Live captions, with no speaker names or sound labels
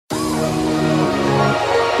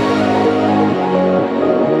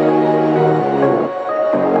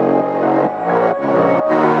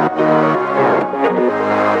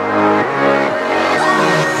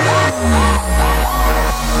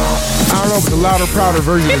louder, prouder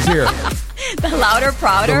version is here. The louder,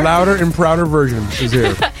 prouder? The louder and prouder version is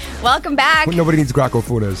here. Welcome back. Nobody needs Graco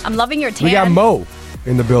Funes. I'm loving your tan. We got Mo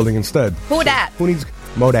in the building instead. Who dat? Who needs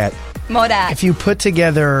Mo dat? Mo dat. If you put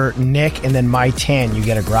together Nick and then my tan, you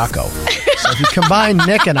get a Graco. So if you combine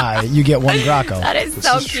Nick and I, you get one Graco. That is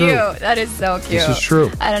so cute. That is so cute. This is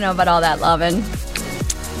true. I don't know about all that loving.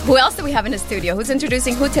 Who else do we have in the studio? Who's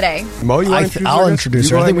introducing who today? Mo, you want to I'll introduce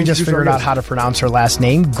her. I think we just figured out how to pronounce her last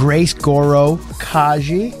name. Grace Goro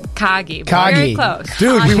Kaji. Kagi. Kagi. Very close.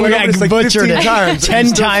 Dude, we went over this like butchered 15 it. times. 10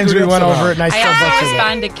 times we went over it and I I still also butchered it.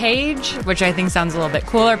 respond to Cage, which I think sounds a little bit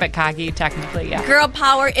cooler, but Kagi technically, yeah. Girl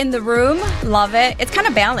power in the room. Love it. It's kind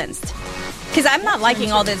of balanced. Because I'm not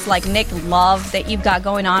liking all this like Nick love that you've got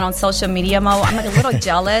going on social media, Mo. I'm like a little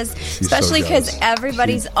jealous, especially because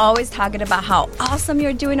everybody's always talking about how awesome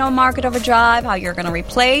you're doing on Market Overdrive, how you're going to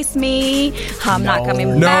replace me, how I'm not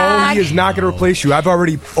coming No, back. he is not going to replace you. I've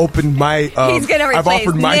already opened my... He's going to replace I've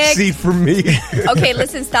offered my Nick. seat for me. Okay,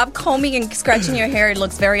 listen, stop combing and scratching your hair. It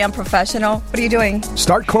looks very unprofessional. What are you doing?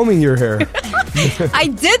 Start combing your hair.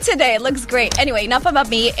 I did today. It looks great. Anyway, enough about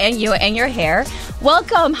me and you and your hair.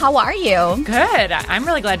 Welcome. How are you? Good. I'm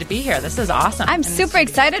really glad to be here. This is awesome. I'm super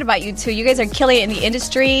excited about you two. You guys are killing it in the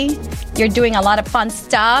industry. You're doing a lot of fun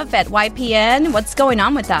stuff at YPN. What's going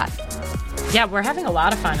on with that? Yeah, we're having a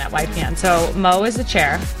lot of fun at YPN. So Mo is the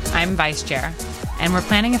chair. I'm vice chair. And we're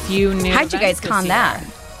planning a few new How'd you guys events this con year.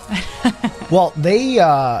 that? Well, they,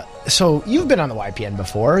 so you've been on the YPN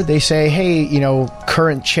before. They say, hey, you know,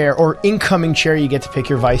 current chair or incoming chair, you get to pick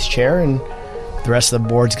your vice chair, and the rest of the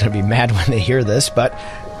board's going to be mad when they hear this, but,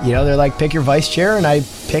 you know, they're like, pick your vice chair, and I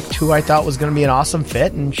picked who I thought was going to be an awesome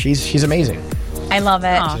fit, and she's amazing. I love it.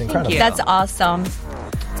 Aw, thank you. That's awesome.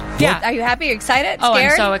 Yeah. Are you happy? Are you excited? Oh,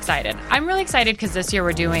 Scared? I'm so excited. I'm really excited because this year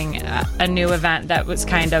we're doing a new event that was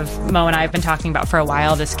kind of, Mo and I have been talking about for a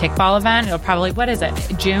while, this kickball event. It'll probably, what is it,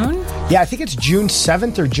 June? Yeah, I think it's June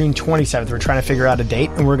 7th or June 27th. We're trying to figure out a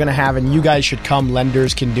date, and we're going to have, and you guys should come.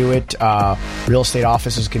 Lenders can do it. Real estate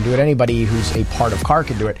offices can do it. Anybody who's a part of CAR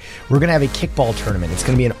can do it. We're going to have a kickball tournament. It's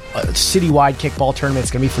going to be a citywide kickball tournament.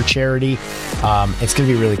 It's going to be for charity. It's going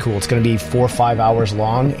to be really cool. It's going to be 4 or 5 hours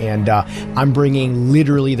long, and I'm bringing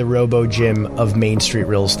literally the Robo Gym of Main Street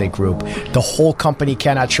Real Estate Group. The whole company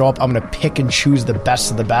cannot show up. I'm going to pick and choose the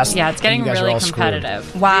best of the best. Yeah, it's getting and you guys are really all screwed.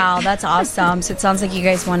 competitive. Wow, that's awesome. So it sounds like you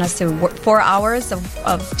guys want us to work 4 hours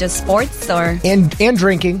of just sports, or And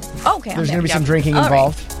drinking. okay, There's going to be Yeah. some drinking All right.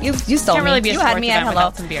 involved. You sold Can't me. really be a you had sports me at event hello.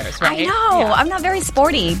 without some beers, right? I know. Yeah. I'm not very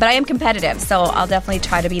sporty, but I am competitive, so I'll definitely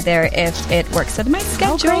try to be there if it works with my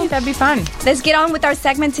schedule. Oh, great. That'd be fun. Let's get on with our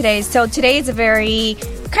segment today. So today is a very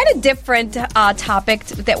kind of different topic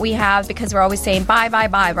that we have because we're always saying buy,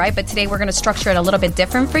 right? But today we're going to structure it a little bit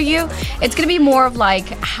different for you. It's going to be more of like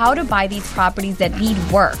how to buy these properties that need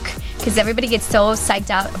work. Because everybody gets so psyched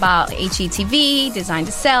out about HETV, design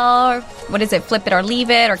to sell, or what is it, flip it or leave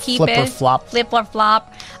it, or keep Flip it. or flop. Flip or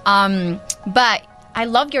flop. But I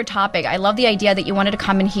love your topic. I love the idea that you wanted to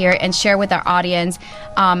come in here and share with our audience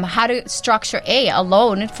how to structure a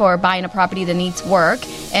loan for buying a property that needs work,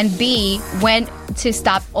 and B, when to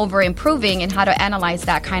stop over improving and how to analyze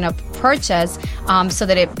that kind of purchase so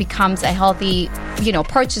that it becomes a healthy,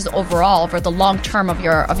 purchase overall for the long term of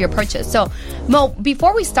your purchase. So, Mo,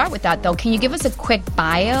 before we start with that, though, can you give us a quick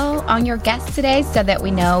bio on your guest today so that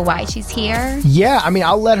we know why she's here? Yeah, I mean,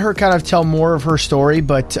 I'll let her kind of tell more of her story,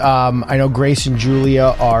 but I know Grace and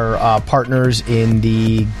Julia are partners in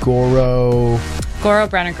the Goro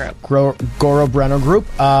Brenner Group. Goro Brenner Group.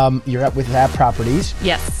 You're up with that properties.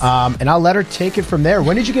 Yes. And I'll let her take it from there.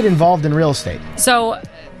 When did you get involved in real estate? So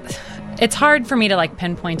it's hard for me to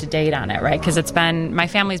pinpoint a date on it, right? Because my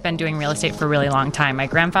family's been doing real estate for a really long time. My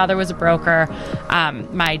grandfather was a broker.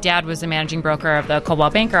 My dad was the managing broker of the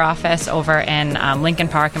Coldwell Banker office over in Lincoln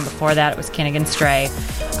Park, and before that it was Kinnigan Stray.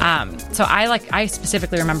 So I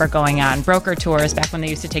specifically remember going on broker tours back when they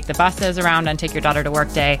used to take the buses around on Take Your Daughter to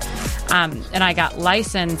Work Day. And I got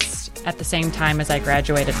licensed at the same time as I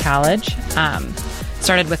graduated college.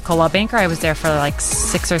 Started with Coldwell Banker. I was there for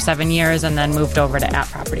 6 or 7 years and then moved over to At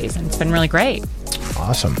Properties, and it's been really great.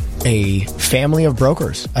 Awesome. A family of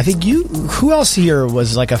brokers. I think who else here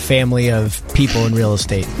was like a family of people in real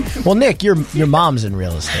estate? Well, Nick, your mom's in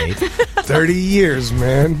real estate. 30 years,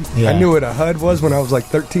 man. Yeah. I knew what a HUD was when I was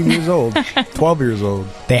 13 years old, 12 years old.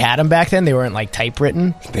 They had them back then? They weren't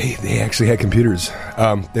typewritten? They actually had computers.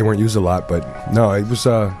 They weren't used a lot, but no, it was.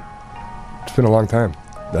 It's been a long time,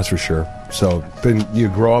 that's for sure. So you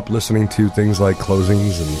grow up listening to things like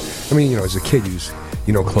closings, and as a kid,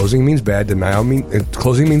 closing means bad,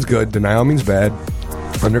 closing means good, denial means bad,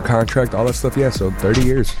 under contract, all that stuff. Yeah, so 30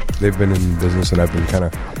 years they've been in business, and I've been kind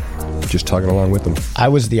of just tugging along with them. I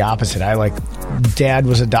was the opposite. Dad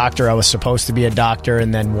was a doctor. I was supposed to be a doctor,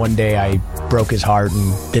 and then one day I broke his heart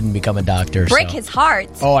and didn't become a doctor. Break his heart?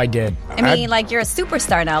 Oh, I did. I mean, you're a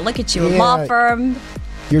superstar now. Look at you, Yeah. law firm.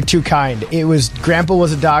 You're too kind. Grandpa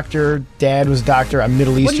was a doctor. Dad was a doctor. I'm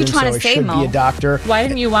Middle What are you Eastern, trying so to I say, should Mo? be a doctor. Why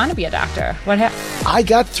didn't you want to be a doctor? What happened? I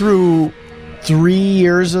got through 3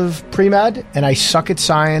 years of pre-med, and I suck at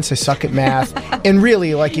science, I suck at math. And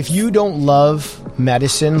really, if you don't love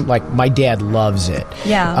medicine, my dad loves it.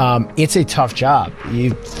 Yeah. It's a tough job.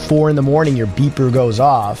 4 a.m, your beeper goes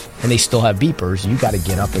off, and they still have beepers. You got to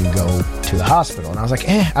get up and go to the hospital. And I was like,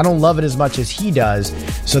 I don't love it as much as he does.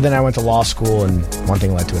 So then I went to law school, and one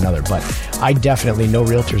thing led to another. But I definitely know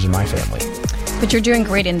realtors in my family. But you're doing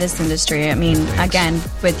great in this industry. I mean, again,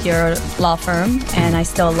 with your law firm, and I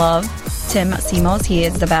still love Tim Simos. He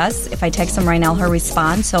is the best. If I text him right now, he'll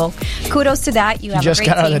respond. So kudos to that. You have He just a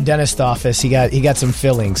great got out of the team. dentist office. He got some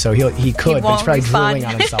filling, so he could, but won't he's probably respond. drooling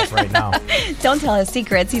on himself right now. Don't tell his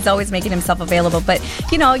secrets. He's always making himself available. But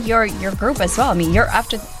your group as well. I mean, you're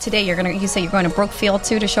after today. You say you're going to Brookfield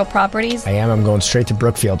too to show properties. I am. I'm going straight to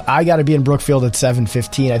Brookfield. I got to be in Brookfield at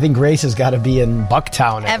 7:15. I think Grace has got to be in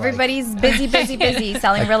Bucktown. Everybody's busy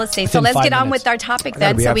selling real estate. So within let's 5 get on minutes. with our topic gotta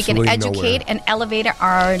then, be so we can absolutely educate nowhere. and elevate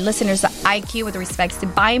our listeners' IQ with respect to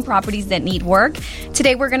buying properties that need work.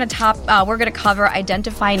 Today we're going to cover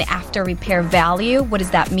identifying after repair value. What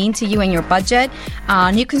does that mean to you and your budget?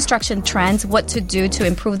 New construction trends, what to do to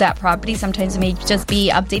improve that property. Sometimes it may just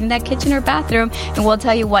be updating that kitchen or bathroom, and we'll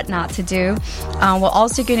tell you what not to do. We're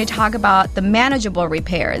also going to talk about the manageable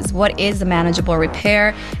repairs. What is a manageable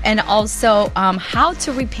repair? And also how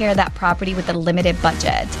to repair that property with a limited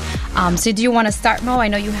budget. So do you want to start, Mo? I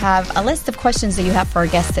know you have a list of questions that you have for our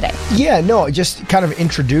guest today. Yeah, no, just kind of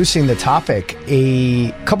introducing the topic.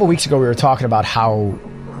 A couple weeks ago, we were talking about how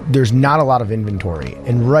there's not a lot of inventory.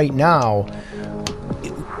 And right now,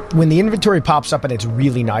 when the inventory pops up and it's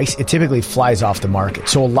really nice, it typically flies off the market.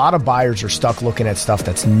 So a lot of buyers are stuck looking at stuff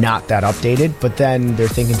that's not that updated, but then they're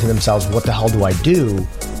thinking to themselves, what the hell do I do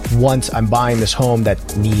once I'm buying this home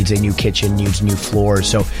that needs a new kitchen, needs new floors?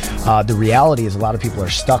 So the reality is a lot of people are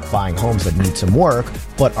stuck buying homes that need some work,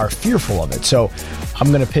 but are fearful of it. So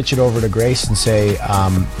I'm going to pitch it over to Grace and say,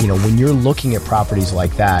 when you're looking at properties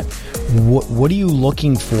like that, what are you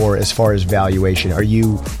looking for as far as valuation? Are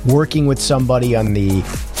you working with somebody on the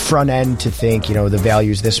front end to think, the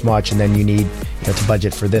value is this much, and then you need to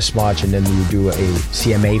budget for this much, and then you do a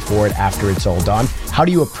CMA for it after it's all done? How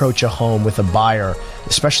do you approach a home with a buyer,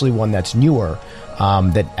 especially one that's newer,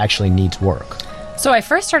 that actually needs work? So I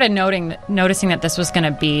first started noticing that this was going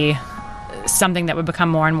to be something that would become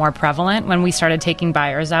more and more prevalent when we started taking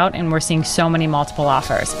buyers out, and we're seeing so many multiple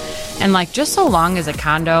offers. And just so long as a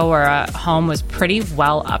condo or a home was pretty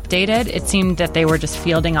well updated, it seemed that they were just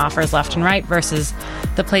fielding offers left and right versus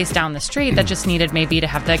the place down the street that just needed maybe to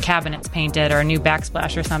have the cabinets painted or a new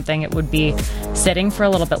backsplash or something. It would be sitting for a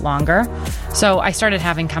little bit longer. So I started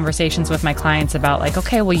having conversations with my clients about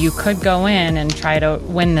okay, well, you could go in and try to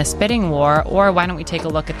win this bidding war, or why don't we take a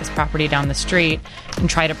look at this property down the street and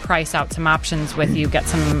try to price out some options with you, get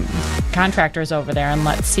some contractors over there, and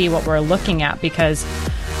let's see what we're looking at. Because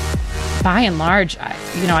by and large,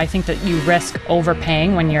 I think that you risk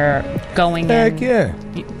overpaying when you're going in. Heck yeah.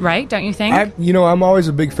 Right? Don't you think? I'm always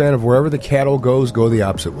a big fan of wherever the cattle goes, go the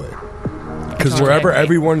opposite way. Because Totally wherever agree.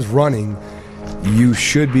 everyone's running, you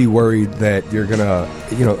should be worried that you're going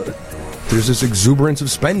to, there's this exuberance of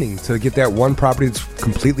spending to get that one property that's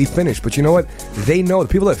completely finished. But you know what? They know, the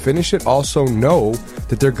people that finish it also know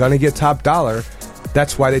that they're going to get top dollar.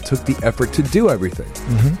 That's why they took the effort to do everything.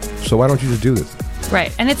 Mm-hmm. So why don't you just do this?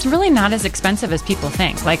 Right. And it's really not as expensive as people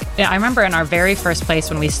think. I remember in our very first place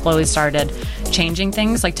when we slowly started changing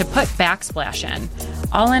things, to put backsplash in,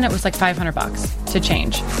 all in it was $500 to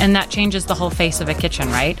change. And that changes the whole face of a kitchen,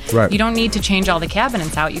 right? Right. You don't need to change all the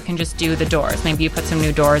cabinets out. You can just do the doors. Maybe you put some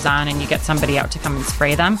new doors on and you get somebody out to come and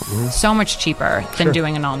spray them. Mm-hmm. So much cheaper than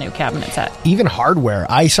doing an all new cabinet set. Even hardware,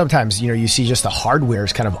 I sometimes, you see just the hardware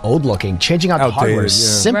is kind of old looking. Changing out the Outdated, hardware is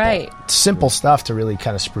yeah. simple. Right. Simple stuff to really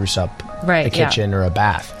kind of spruce up Right, a kitchen or a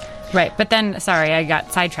bath. Right. But then, sorry, I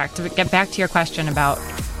got sidetracked. To get back to your question about,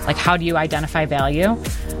 how do you identify value?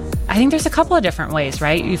 I think there's a couple of different ways,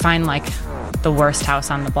 right? You find, the worst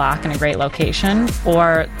house on the block in a great location.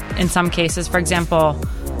 Or in some cases, for example,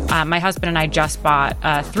 my husband and I just bought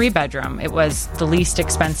a 3-bedroom. It was the least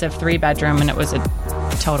expensive 3-bedroom, and it was a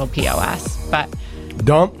total POS. But,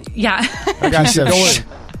 Dump. yeah. I got you. Don't worry.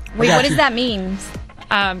 Wait, what does that mean?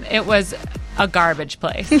 It was a garbage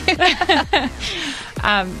place.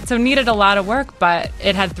 So needed a lot of work, but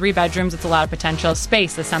it had 3 bedrooms. It's a lot of potential.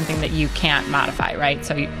 Space is something that you can't modify, right?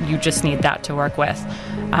 So you just need that to work with.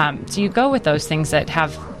 So you go with those things that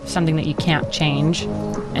have something that you can't change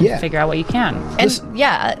and figure out what you can. And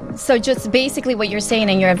so just basically what you're saying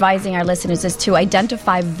and you're advising our listeners is to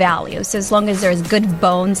identify value. So as long as there's good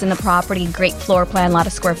bones in the property, great floor plan, a lot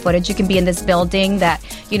of square footage, you can be in this building that,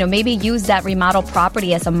 maybe use that remodel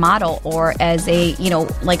property as a model or as a,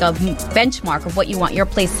 like a benchmark of what you want your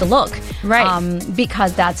place to look. Right.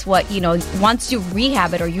 Because that's what, once you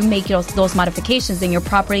rehab it or you make those modifications, then your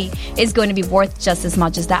property is going to be worth just as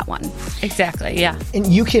much as that one. Exactly, yeah.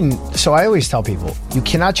 And so I always tell people, you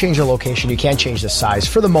cannot change the location, you can't change the size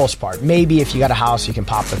for the most part. Maybe if you got a house, you can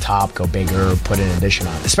pop the top, go bigger, put an addition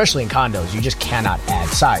on. Especially in condos, you just cannot add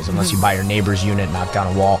size unless you buy your neighbor's unit, knock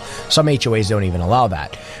down a wall. Some HOAs don't even allow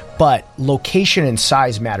that. But location and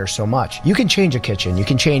size matter so much. You can change a kitchen, you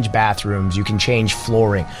can change bathrooms, you can change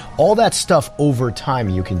flooring. All that stuff over time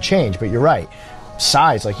you can change, but you're right.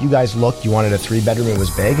 Size, like you guys looked, you wanted a 3-bedroom, it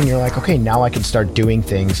was big, and you're like, okay, now I can start doing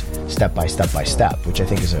things step by step by step, which I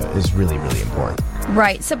think is really, really important.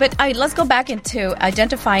 Right. So, but let's go back into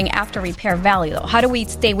identifying after repair value, though. How do we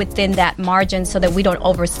stay within that margin so that we don't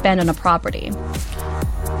overspend on a property?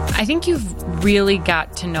 I think you've really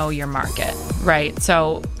got to know your market, right?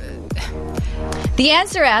 So the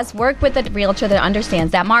answer is work with a realtor that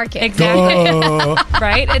understands that market. Exactly.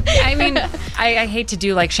 Right? I hate to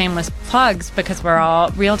do like shameless plugs because we're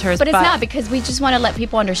all realtors. But it's not, because we just want to let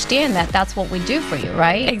people understand that that's what we do for you,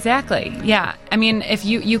 right? Exactly. Yeah. I mean, if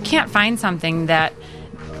you can't find something that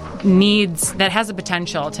has the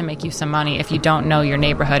potential to make you some money if you don't know your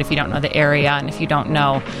neighborhood, if you don't know the area, and if you don't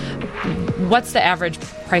know what's the average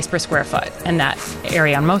price per square foot in that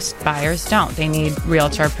area. And most buyers don't. They need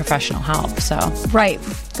realtor professional help. So right.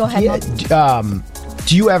 Go ahead. Yeah,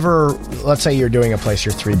 do you ever, let's say you're doing a place,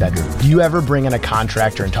 your 3-bedroom, do you ever bring in a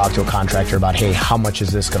contractor and talk to a contractor about, hey, how much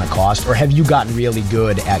is this going to cost? Or have you gotten really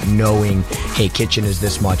good at knowing, hey, kitchen is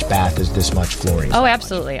this much, bath is this much, flooring? Oh,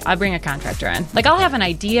 absolutely. I'll bring a contractor in. Like, I'll have an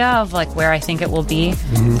idea of like where I think it will be,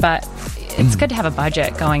 but it's good to have a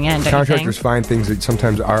budget going in. Contractors find things that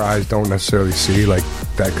sometimes our eyes don't necessarily see. Like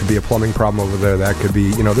that could be a plumbing problem over there. That could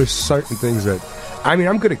be, there's certain things that,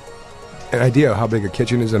 I'm good at an idea of how big a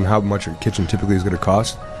kitchen is and how much a kitchen typically is going to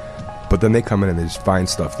cost. But then they come in and they just find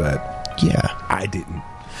stuff that I didn't.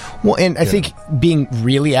 Well, and I think being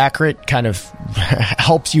really accurate kind of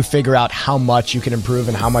helps you figure out how much you can improve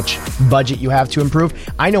and how much budget you have to improve.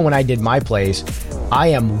 I know when I did my place, I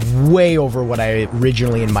am way over what I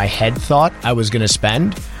originally in my head thought I was going to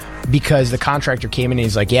spend, because the contractor came in and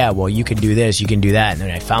he's like, yeah, well, you can do this, you can do that. And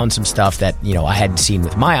then I found some stuff that, I hadn't seen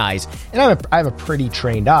with my eyes. And I have a pretty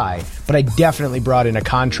trained eye, but I definitely brought in a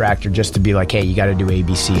contractor just to be like, hey, you got to do A,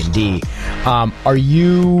 B, C, and D. Are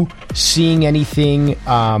you seeing anything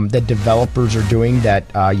that developers are doing that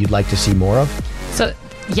you'd like to see more of? So,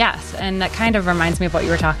 yes. And that kind of reminds me of what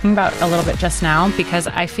you were talking about a little bit just now, because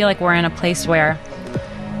I feel like we're in a place where,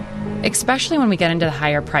 especially when we get into the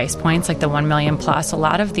higher price points, like the 1 million plus, a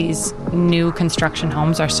lot of these new construction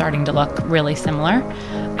homes are starting to look really similar.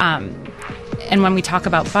 And when we talk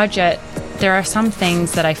about budget, there are some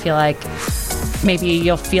things that I feel like maybe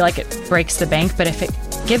you'll feel like it breaks the bank, but if it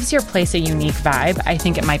gives your place a unique vibe, I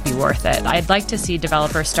think it might be worth it. I'd like to see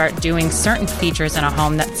developers start doing certain features in a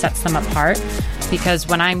home that sets them apart, because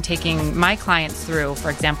when I'm taking my clients through, for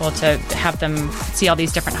example, to have them see all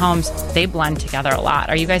these different homes, they blend together a lot.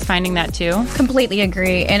 Are you guys finding that too? Completely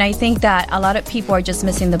agree. And I think that a lot of people are just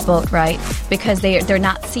missing the boat, right? Because they're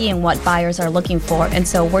not seeing what buyers are looking for. And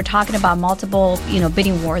so we're talking about multiple,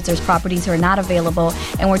 bidding wars. There's properties that are not available,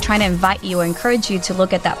 and we're trying to invite you or encourage you to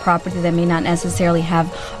look at that property that may not necessarily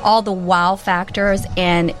have all the wow factors,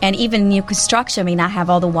 and even new construction may not have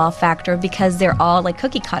all the wow factor because they're all like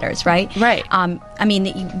cookie cutters, right? Right.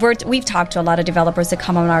 We've talked to a lot of developers that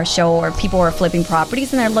come on our show, or people who are flipping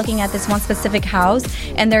properties, and they're looking at this one specific house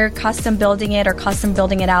and they're custom building it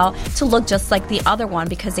out to look just like the other one,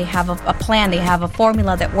 because they have a plan, they have a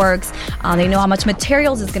formula that works, they know how much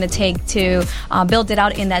materials it's going to take to build it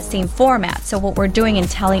out in that same format. So what we're doing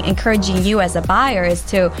and encouraging you as a buyer is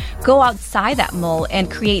to go outside that mold and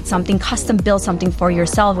create something, custom build something for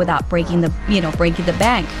yourself without breaking the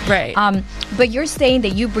bank. Right. But you're saying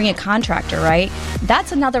that you bring a contractor, right?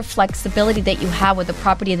 That's another flexibility that you have with a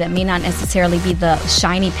property that may not necessarily be the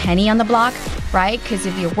shiny penny on the block, right? Because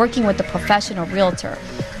if you're working with a professional realtor,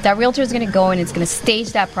 that realtor is going to go and it's going to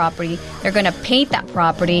stage that property. They're going to paint that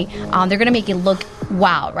property. They're going to make it look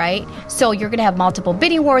wow, right? So you're going to have multiple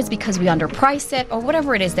bidding wars because we underpriced it or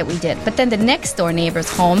whatever it is that we did. But then the next door neighbor's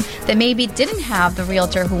home that maybe didn't have the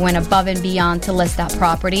realtor who went above and beyond to list that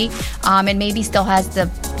property, and maybe still has the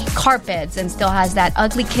carpets and still has that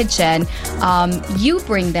ugly kitchen, you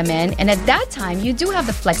bring them in, and at that time you do have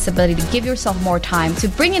the flexibility to give yourself more time to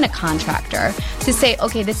bring in a contractor to say,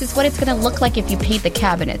 okay, this is what it's going to look like if you paint the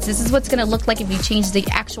cabinets, this is what's going to look like if you change the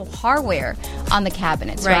actual hardware on the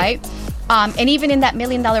cabinets, right? And even in that $1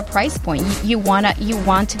 million price point, you want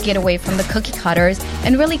to get away from the cookie cutters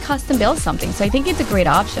and really custom build something. So I think it's a great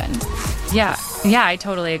option. Yeah, I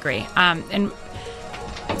totally agree. And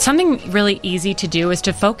something really easy to do is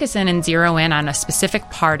to focus in and zero in on a specific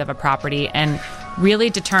part of a property and really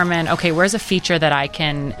determine, okay, where's a feature that I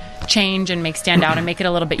can change and make stand out and make it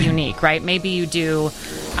a little bit unique, right? Maybe you do,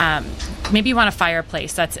 maybe you want a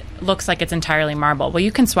fireplace that looks like it's entirely marble. Well,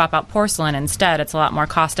 you can swap out porcelain instead. It's a lot more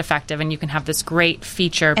cost effective, and you can have this great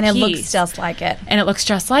feature and piece. it looks just like it. And it looks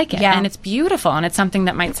just like it. Yeah. And it's beautiful, and it's something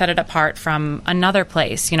that might set it apart from another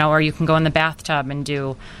place, or you can go in the bathtub and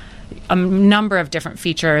do a number of different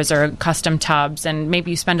features or custom tubs, and maybe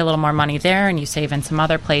you spend a little more money there and you save in some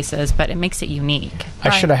other places, but it makes it unique. I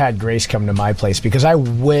should have had Grace come to my place because I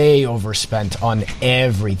way overspent on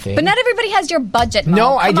everything. But not everybody has your budget, Mo.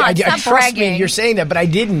 No, Come on, I stop trust bragging. me. You're saying that, but I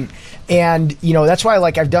didn't. And, that's why,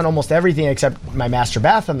 I've done almost everything except my master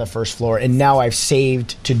bath on the first floor, and now I've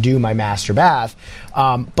saved to do my master bath.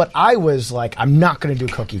 But I was like, I'm not going to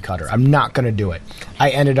do cookie cutter. I'm not going to do it. I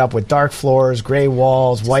ended up with dark floors, gray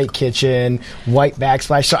walls, white kitchen, white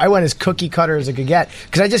backsplash. So I went as cookie cutter as I could get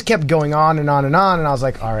because I just kept going on and on and on. And I was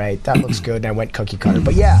like, all right, that looks good. And I went cookie cutter.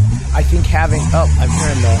 But yeah, I think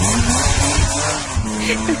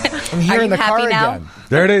I'm hearing the car now? again.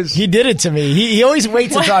 There it is. He did it to me. He always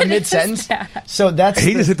waits until mid-sentence. So that's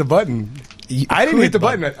He just hit the button. I didn't hit the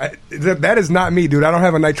button. That is not me, dude. I don't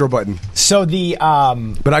have a nitro button. So the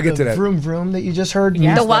but I'll get to that. Vroom vroom that you just heard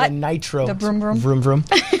means The what? that a nitro. The vroom vroom? Vroom vroom.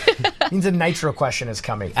 Means a nitro question is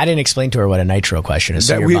coming. I didn't explain to her what a nitro question is.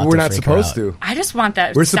 So That we're not supposed to. I just want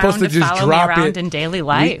that We're sound supposed to just follow drop me around it in daily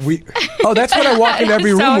life. Oh, that's what I walk in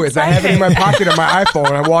every I'm room so with. I have it in my pocket on my iPhone.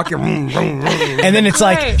 And I walk in. And then it's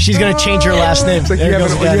like Right. she's gonna change her last name. It's like There you it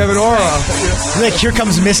goes have again. an aura. Like here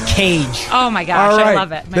comes Miss Cage. Oh my gosh, All right. I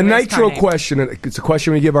love it. My The race car nitro name. question. It's a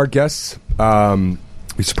question we give our guests.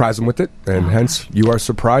 We surprise them with it, and hence you are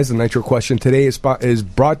surprised. The nitro question today is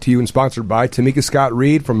brought to you and sponsored by Tamika Scott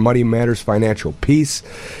Reed from Money Matters Financial Peace.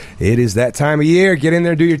 It is that time of year. Get in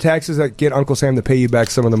there, do your taxes. Get Uncle Sam to pay you back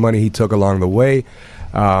some of the money he took along the way.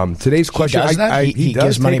 Today's question: does that? He does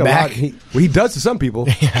gives money take a back? lot. He does to some people.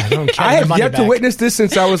 I don't care. I The have money yet to back. witness this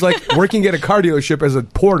since I was working at a car dealership as a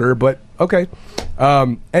porter, but okay.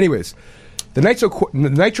 Anyways, the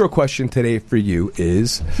nitro question today for you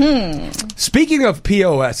is, speaking of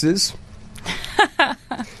POSs,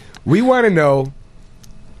 we want to know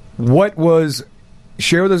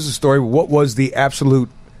share with us a story, what was the absolute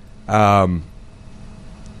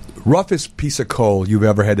roughest piece of coal you've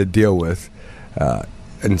ever had to deal with,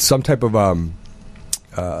 and some type of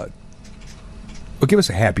give us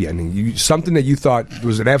a happy ending. Something that you thought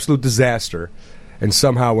was an absolute disaster, and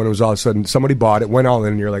somehow when it was all of a sudden somebody bought it, went all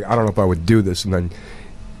in, and you're like, I don't know if I would do this, and then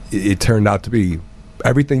it turned out to be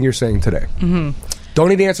everything you're saying today. Mm-hmm. Don't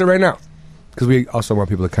need to answer right now, because we also want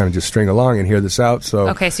people to kind of just string along and hear this out. So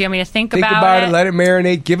Okay, so you want me to think about about it, let it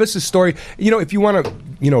marinate. Give us a story. If you want to,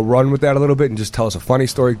 run with that a little bit and just tell us a funny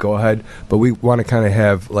story, go ahead. But we want to kind of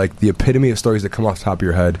have the epitome of stories that come off the top of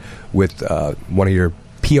your head with one of your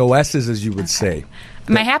POSs, as you would say.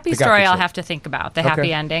 My happy that got story you I'll so- have to think about, the Okay.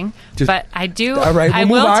 happy ending. Just- But I do, All right, I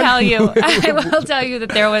we'll will move on. tell you, I will tell you that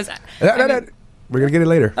there was... We're going to get it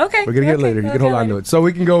later. Okay, We're going to get it okay, later. You can okay, hold on to later. it. So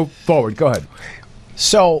we can go forward. Go ahead.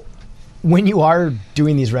 So, when you are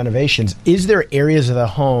doing these renovations, is there areas of the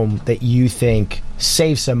home that you think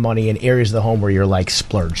save some money and areas of the home where you're like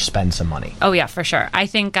splurge, spend some money? Oh, yeah, for sure. I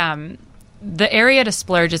think the area to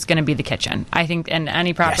splurge is going to be the kitchen. I think in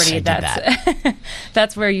any property,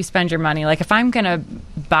 that's where you spend your money. Like if I'm going to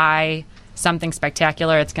buy something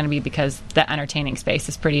spectacular, it's going to be because the entertaining space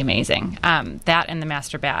is pretty amazing. That and the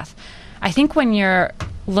master bath. I think when you're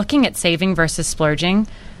looking at saving versus splurging,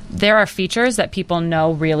 there are features that people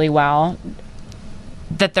know really well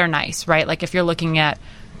that they're nice, right? Like if you're looking at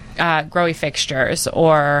growy fixtures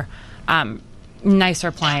or nicer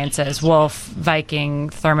appliances, Wolf, Viking,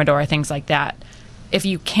 Thermador, things like that. If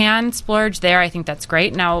you can splurge there, I think that's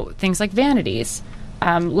great. Now, things like vanities,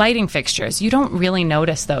 lighting fixtures, you don't really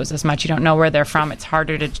notice those as much. You don't know where they're from. It's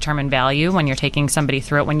harder to determine value when you're taking somebody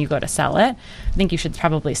through it when you go to sell it. I think you should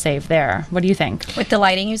probably save there. What do you think? With the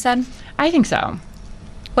lighting, you said? I think so.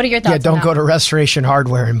 What are your thoughts? Yeah, don't on go that? to Restoration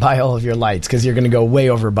Hardware and buy all of your lights because you're going to go way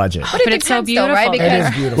over budget. But it it's so depends, though, right? beautiful. It Because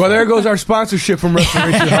is beautiful. Well, there goes our sponsorship from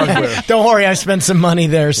Restoration Hardware. Don't worry, I spent some money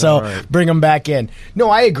there, so All right. bring them back in. No,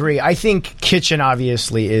 I agree. I think kitchen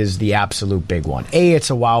obviously is the absolute big one. A, it's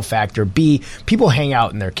a wow factor. B, people hang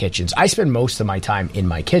out in their kitchens. I spend most of my time in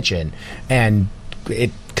my kitchen, and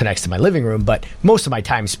it connects to my living room, but most of my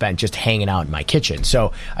time spent just hanging out in my kitchen.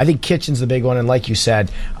 So I think kitchen's the big one, and like you said,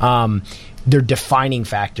 they're defining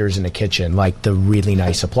factors in a kitchen, like the really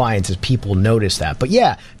nice appliances. People notice that. But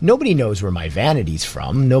yeah, nobody knows where my vanity's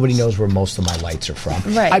from. Nobody knows where most of my lights are from.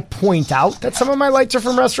 Right. I point out that some of my lights are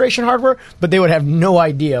from Restoration Hardware, but they would have no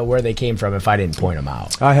idea where they came from if I didn't point them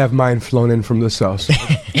out. I have mine flown in from the south.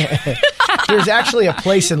 There's actually a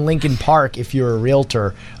place in Lincoln Park, if you're a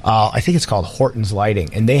realtor, I think it's called Horton's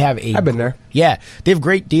Lighting, and they have I've been there. Yeah, they have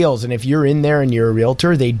great deals, and if you're in there and you're a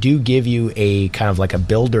realtor, they do give you a kind of like a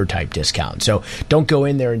builder type discount. So don't go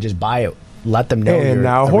in there and just buy it. Let them know you're And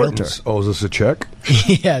now a Hortons owes us a check.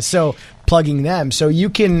 realtor. Yeah, so plugging them, so you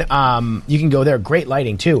can go there. Great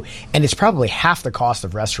lighting too, and it's probably half the cost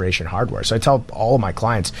of Restoration Hardware. So I tell all of my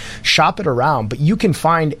clients, shop it around, but you can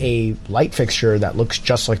find a light fixture that looks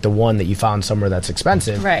just like the one that you found somewhere that's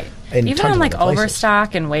expensive, Right. in Even tons on of like other places.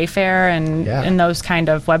 Overstock and Wayfair and Yeah. those kind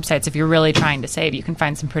of websites, if you're really trying to save, you can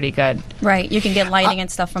find some pretty good. Right, you can get lighting and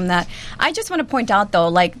stuff from that. I just want to point out though,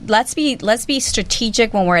 like let's be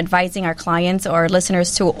strategic when we're advising our clients or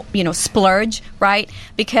listeners to splurge, right?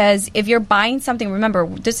 Because if you're buying something, remember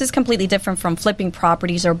this is completely different from flipping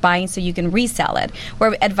properties or buying so you can resell it.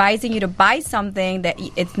 We're advising you to buy something that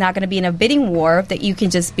it's not going to be in a bidding war, that you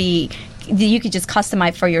can just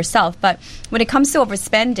customize for yourself. But when it comes to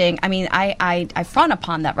overspending, I mean, I frown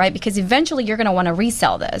upon that, right? Because eventually you're going to want to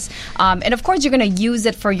resell this. And of course, you're going to use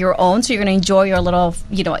it for your own. So you're going to enjoy your little,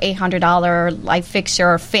 $800 light fixture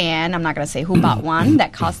or fan. I'm not going to say who bought one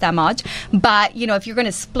that costs that much. But, if you're going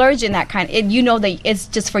to splurge in that kind, that it's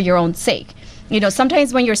just for your own sake.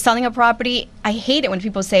 Sometimes when you're selling a property, I hate it when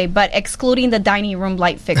people say, but excluding the dining room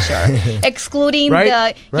light fixture, excluding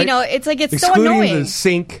Right? Right. it's like, it's so Excluding annoying. the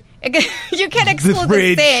sink, You can't the exclude the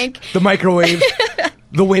fridge, sink. the microwave,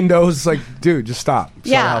 the windows. It's like, dude, just stop. Sell the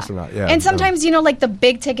Yeah. house or not. Yeah. And sometimes, like the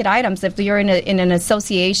big ticket items, if you're in an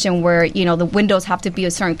association where, the windows have to be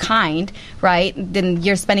a certain kind, right? Then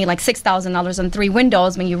you're spending like $6,000 on 3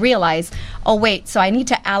 windows when you realize, oh, wait, so I need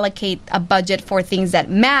to allocate a budget for things that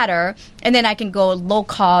matter. And then I can go low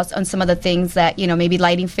cost on some of the things that, maybe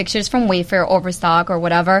lighting fixtures from Wayfair, Overstock, or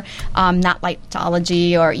whatever, not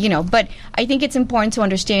Lightology or, but I think it's important to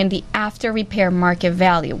understand the after repair market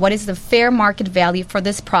value. What is the fair market value for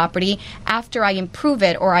this property after I improve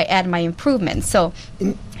it or I add my improvements? So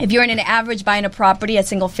if you're in an average buying a property, a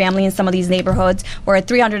single family in some of these neighborhoods, where a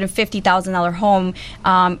 $350,000 home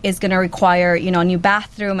is going to require, a new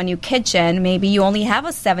bathroom, a new kitchen, maybe you only have a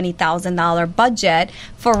 $70,000 budget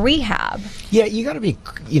for rehab. Yeah, you got to be,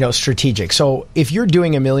 strategic. So if you're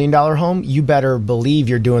doing $1 million home, you better believe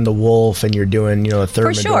you're doing the Wolf and you're doing, a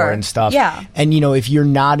Thermador sure. and stuff. Yeah. And if you're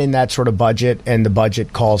not in that sort of budget and the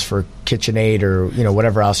budget calls for KitchenAid or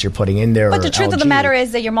whatever else you're putting in there, But or the truth of the LG, matter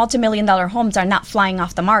is that your multi-million-dollar homes are not flying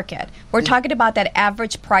off the market. We're talking about that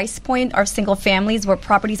average price point of single families where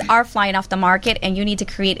properties are flying off the market, and you need to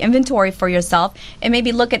create inventory for yourself and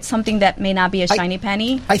maybe look at something that may not be a shiny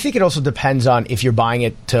penny. I think it also depends on if you're buying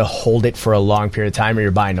it to hold it for a long period of time or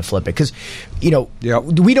you're buying to flip it. Because, Yep.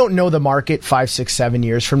 we don't know the market 5, 6, 7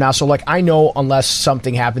 years from now. So, I know unless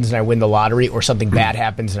something happens and I win the lottery or something bad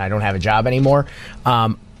happens and I don't have a job anymore,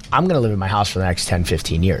 I'm going to live in my house for the next 10,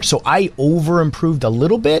 15 years. So I over-improved a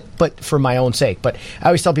little bit, but for my own sake. But I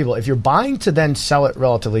always tell people, if you're buying to then sell it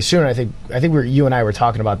relatively soon, I think you and I were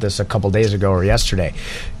talking about this a couple days ago or yesterday,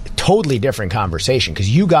 totally different conversation,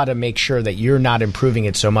 because you got to make sure that you're not improving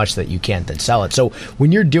it so much that you can't then sell it. So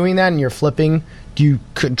when you're doing that and you're flipping, do you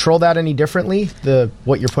control that any differently,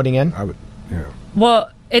 what you're putting in? I would, yeah.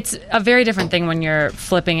 Well, it's a very different thing when you're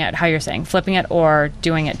flipping it, how you're saying, flipping it or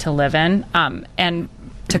doing it to live in. And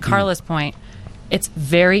to Carla's point, it's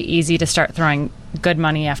very easy to start throwing good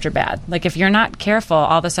money after bad. Like if you're not careful,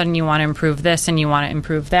 all of a sudden you want to improve this and you want to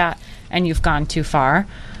improve that, and you've gone too far.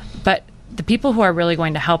 But the people who are really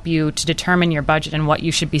going to help you to determine your budget and what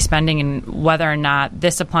you should be spending and whether or not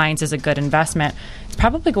this appliance is a good investment, it's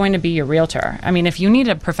probably going to be your realtor. I mean, if you need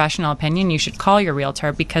a professional opinion, you should call your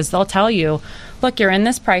realtor, because they'll tell you, look, you're in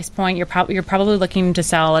this price point, you're probably looking to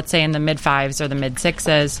sell, let's say, in the mid-5s or the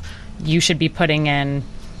mid-6s. You should be putting in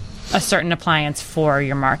a certain appliance for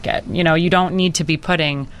your market. You don't need to be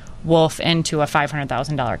putting Wolf into a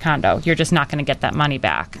 $500,000 condo. You're just not going to get that money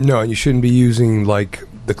back. No, and you shouldn't be using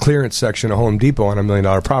the clearance section of Home Depot on $1 million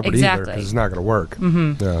property either, Exactly. because it's not going to work.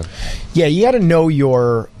 Yeah, you got to know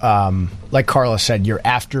your, like Carla said, your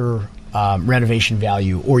after renovation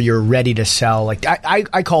value, or you're ready to sell. Like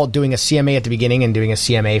I call it doing a CMA at the beginning and doing a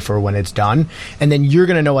CMA for when it's done, and then you're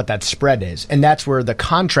going to know what that spread is, and that's where the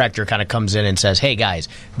contractor kind of comes in and says, "Hey guys,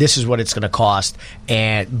 this is what it's going to cost,"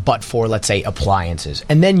 but for, let's say, appliances,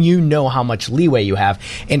 and then you know how much leeway you have.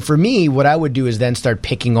 And for me, what I would do is then start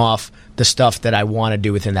picking off the stuff that I want to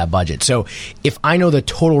do within that budget. So if I know the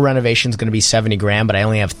total renovation is going to be $70,000, but I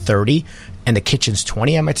only have 30, and the kitchen's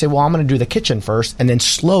 20, I might say, well, I'm going to do the kitchen first, and then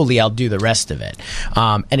slowly I'll do the rest of it.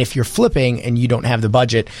 And if you're flipping and you don't have the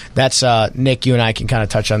budget, that's Nick, you and I can kind of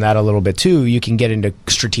touch on that a little bit too. You can get into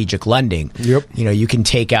strategic lending. Yep. You know, you can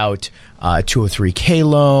take out 203K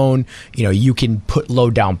loan. You know, you can put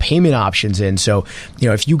low down payment options in. So, you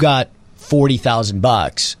know, if you got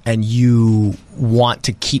 $40,000 and you want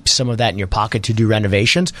to keep some of that in your pocket to do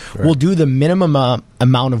renovations, we'll do the minimum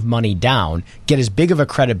amount of money down, get as big of a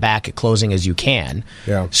credit back at closing as you can.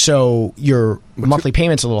 Yeah. So your monthly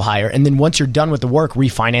payment's a little higher. And then once you're done with the work,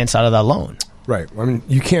 refinance out of that loan. Right. I mean,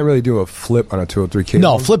 you can't really do a flip on a 203K.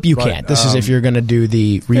 No, loan, flip you but, can't. This is if you're going to do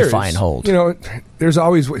the refi and hold. You know, there's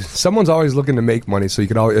always, someone's always looking to make money. So you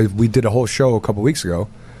could always, we did a whole show a couple weeks ago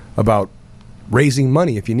about raising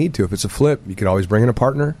money if you need to. If it's a flip, you could always bring in a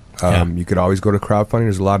partner. You could always go to crowdfunding.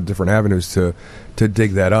 There's a lot of different avenues to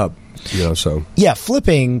dig that up. You know, so yeah,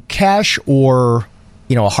 flipping, cash or,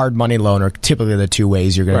 you know, a hard money loan are typically the two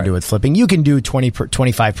ways you're going to do it. Flipping, you can do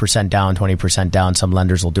 25% down, 20% down. Some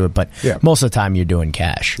lenders will do it, but most of the time you're doing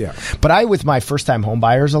cash. Yeah. But I, with my first time home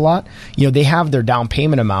buyers a lot, you know, they have their down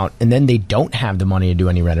payment amount and then they don't have the money to do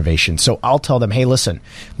any renovations. So I'll tell them, hey, listen,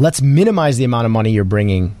 let's minimize the amount of money you're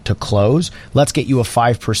bringing to close. Let's get you a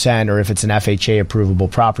 5%, or if it's an FHA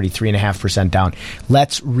approvable property, 3.5% down.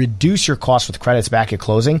 Let's reduce your costs with credits back at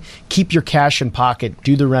closing. Keep your cash in pocket,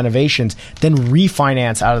 do the renovations, then refinance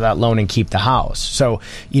out of that loan and keep the house. So,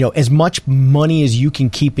 you know, as much money as you can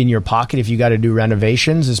keep in your pocket if you got to do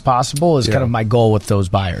renovations as possible is kind of my goal with those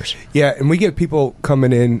buyers. Yeah, and we get people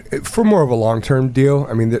coming in for more of a long-term deal.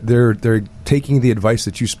 I mean, they're taking the advice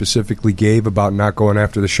that you specifically gave about not going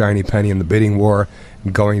after the shiny penny in the bidding war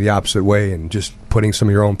and going the opposite way and just putting some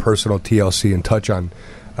of your own personal TLC and touch on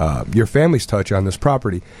your family's touch on this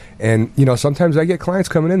property. And, you know, sometimes I get clients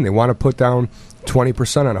coming in, they want to put down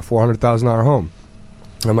 20% on a $400,000 home.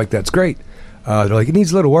 I'm like, that's great. They're like, it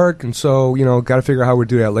needs a little work, and so, you know, got to figure out how we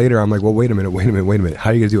do that later. I'm like, well, wait a minute.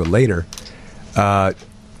 How are you going to do it later?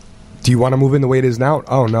 Do you want to move in the way it is now?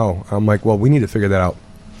 Oh, no. I'm like, well, we need to figure that out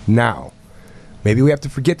now. Maybe we have to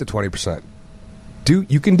forget the 20%.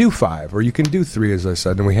 You can do 5, or you can do 3, as I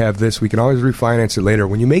said, and we have this. We can always refinance it later.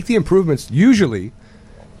 When you make the improvements, usually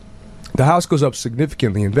the house goes up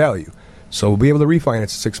significantly in value. So we'll be able to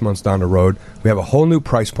refinance 6 months down the road. We have a whole new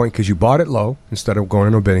price point because you bought it low instead of going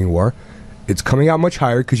into a bidding war. It's coming out much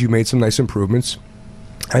higher because you made some nice improvements.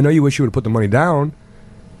 I know you wish you would have put the money down,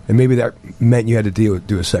 and maybe that meant you had to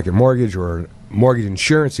do a second mortgage or mortgage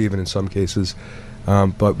insurance even in some cases.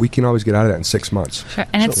 But we can always get out of that in 6 months. Sure.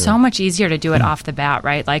 And it's so much easier to do it off the bat,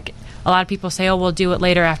 right? Like, a lot of people say, oh, we'll do it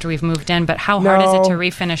later after we've moved in, but how hard is it to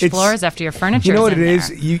refinish floors after your furniture is in there? You know what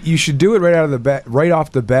it is? You should do it right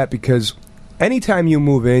off the bat, because anytime you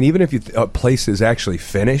move in, even if a place is actually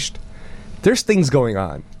finished, there's things going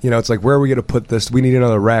on. You know, it's like, where are we going to put this? We need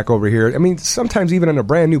another rack over here. I mean, sometimes even in a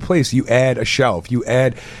brand new place, you add a shelf. You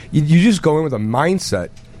just go in with a mindset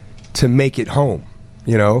to make it home,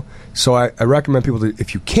 you know? So I recommend people to,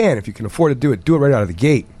 if you can afford to do it right out of the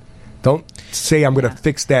gate. Don't say I'm going to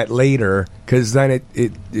fix that later, because then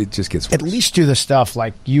it just gets worse. At least do the stuff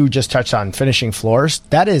like you just touched on, finishing floors.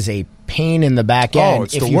 That is a pain in the back end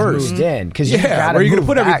it's if the you worst. Moved in, because where are you going to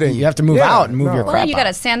put everything? You have to move out and move your crap. Well, you got to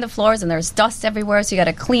out. sand the floors, and there's dust everywhere, so you got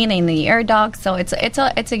to clean in the air ducts. So it's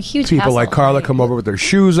a huge people hassle. like Carla come over with their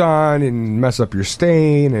shoes on and mess up your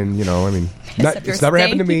stain, and you know, I mean, it's never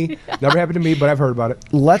happened to me. Never happened to me, but I've heard about it.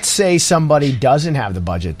 Let's say somebody doesn't have the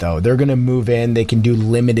budget, though. They're going to move in. They can do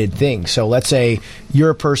limited things. So let's say you're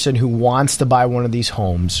a person who wants to buy one of these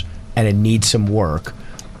homes and it needs some work.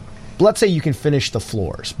 Let's say you can finish the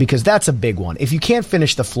floors, because that's a big one. If you can't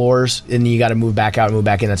finish the floors and you got to move back out and move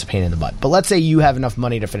back in, that's a pain in the butt. But let's say you have enough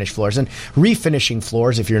money to finish floors, and refinishing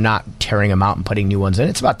floors, if you're not tearing them out and putting new ones in,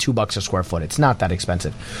 it's about $2 a square foot. It's not that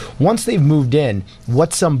expensive. Once they've moved in,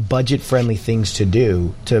 what's some budget-friendly things to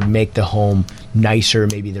do to make the home nicer,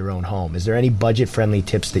 maybe their own home? Is there any budget-friendly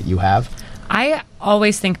tips that you have? I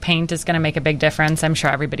always think paint is going to make a big difference. I'm sure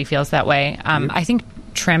everybody feels that way. I think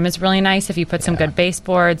trim is really nice if you put some good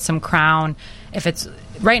baseboards, some crown. If it's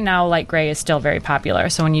right now, light gray is still very popular.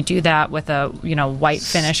 So when you do that with a white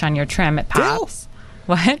finish on your trim, it pops.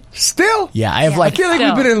 What? Still? Yeah, I have I feel like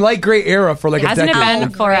we've been in light gray era for like Hasn't a it decade.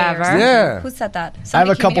 been forever? Yeah. Who said that? I have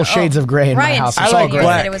a couple shades of gray in my house. It's all gray.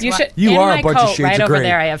 black. It was You should. You in are a my bunch of coat shades right of over gray.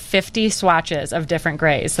 there. I have 50 swatches of different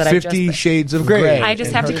grays that 50 shades of gray. Gray. I just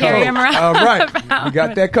in have her to carry coat. them around. All right. We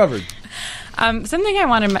got that covered. Something I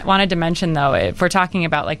wanted to mention, though, if we're talking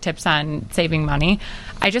about like tips on saving money,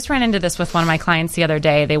 I just ran into this with one of my clients the other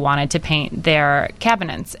day. They wanted to paint their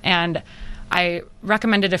cabinets, and I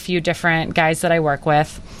recommended a few different guys that I work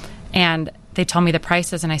with, and they told me the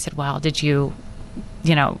prices, and I said, well, did you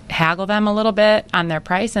haggle them a little bit on their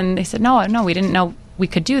price? And they said, no, we didn't know we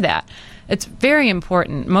could do that. It's very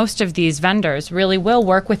important. Most of these vendors really will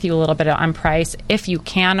work with you a little bit on price. If you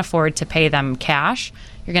can afford to pay them cash,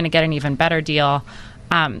 you're going to get an even better deal.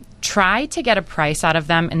 Try to get a price out of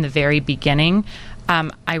them in the very beginning.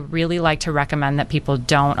 I really like to recommend that people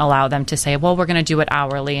don't allow them to say, well, we're going to do it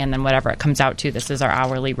hourly, and then whatever it comes out to, this is our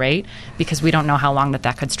hourly rate, because we don't know how long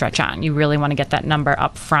that could stretch on. You really want to get that number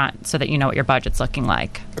up front so that you know what your budget's looking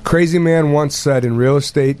like. A crazy man once said, in real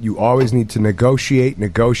estate, you always need to negotiate,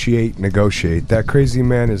 negotiate, negotiate. That crazy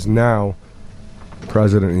man is now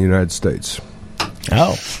president of the United States.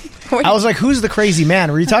 Oh. I was like, who's the crazy man?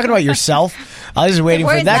 Were you talking about yourself? I was just waiting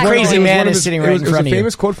for that crazy man is sitting right in front of you. It was a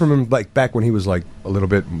famous quote from him, like back when he was like a little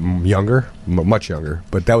bit younger, much younger.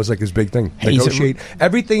 But that was like his big thing. Negotiate.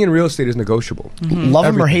 Everything in real estate is negotiable. Mm-hmm. Love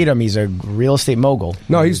him or hate him, he's a real estate mogul.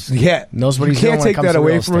 No, he's knows what he's doing. You can't take that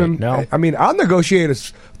away from him. No, I mean, I'll negotiate a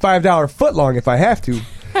 $5 foot long if I have to.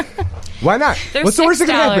 Why not? They're what's the worst that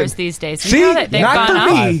can happen? $6 these days. See, You know that they've not gone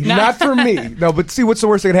for up. me. Not for me. No, but see, what's the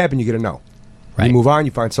worst that can happen? You get a no. Right. You move on.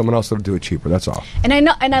 You find someone else that'll do it cheaper. That's all. And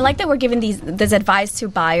I like that we're giving this advice to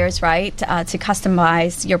buyers, right? To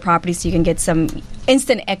customize your property so you can get some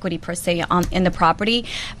instant equity per se in the property.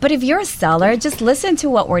 But if you're a seller, just listen to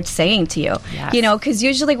what we're saying to you. Yes. Because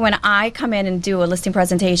usually when I come in and do a listing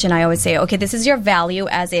presentation, I always say, okay, this is your value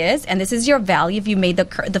as is, and this is your value if you made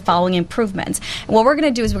the following improvements. And what we're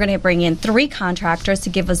going to do is we're going to bring in 3 contractors to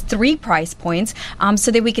give us 3 price points, so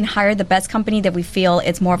that we can hire the best company that we feel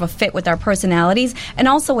it's more of a fit with our personalities and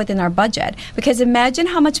also within our budget. Because imagine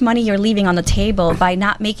how much money you're leaving on the table by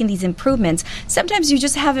not making these improvements. Sometimes you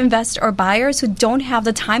just have investors or buyers who don't have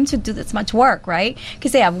the time to do this much work, right?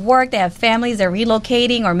 Because they have work, they have families, they're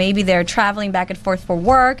relocating, or maybe they're traveling back and forth for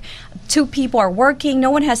work. 2 people are working.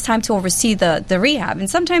 No one has time to oversee the rehab. And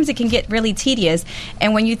sometimes it can get really tedious.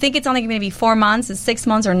 And when you think it's only going to be 4 months, it's 6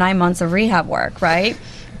 months or 9 months of rehab work, right?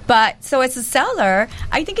 But so as a seller,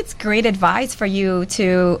 I think it's great advice for you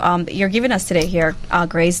to, you're giving us today here,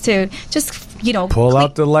 Grace, to just, pull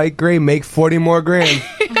out the light gray, make 40 more grand.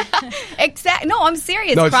 Exactly. No, I'm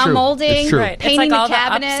serious. No, it's Crown true. molding, It's true. Right. It's painting like all the the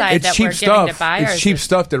cabinet. upside It's that cheap we're giving to stuff. buyers. It's cheap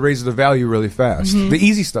stuff that raises the value really fast. The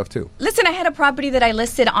easy stuff too. Listen, I had a property that I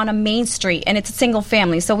listed on a main street, and it's a single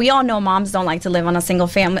family. So we all know moms don't like to live on a single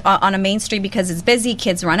family on a main street because it's busy,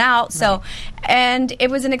 kids run out. So, and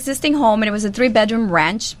it was an existing home, and it was a 3-bedroom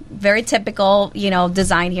ranch, very typical,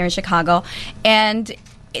 design here in Chicago, and.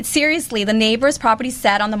 Seriously, the neighbor's property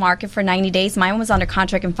sat on the market for 90 days. Mine was under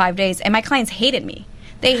contract in 5 days, and my clients hated me.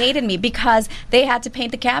 They hated me because they had to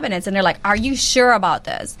paint the cabinets, and they're like, are you sure about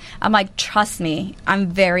this? I'm like, trust me,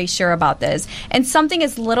 I'm very sure about this. And something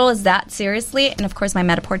as little as that, seriously, and of course my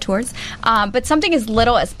Matterport tours, but something as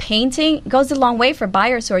little as painting goes a long way for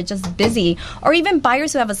buyers who are just busy, or even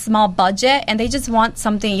buyers who have a small budget and they just want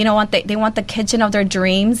something, they want the kitchen of their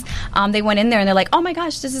dreams. They went in there and they're like, oh my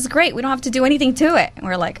gosh, this is great. We don't have to do anything to it. And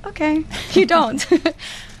we're like, okay, you don't.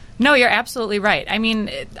 No, you're absolutely right. I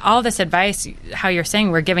mean, all this advice, how you're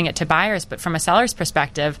saying we're giving it to buyers, but from a seller's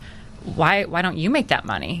perspective, why don't you make that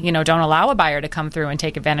money? Don't allow a buyer to come through and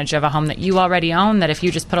take advantage of a home that you already own, that if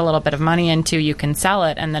you just put a little bit of money into, you can sell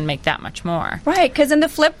it and then make that much more. Right, because in the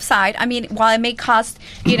flip side, I mean, while it may cost,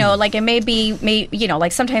 like it may be,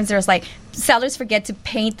 like sometimes there's like sellers forget to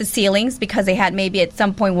paint the ceilings because they had maybe at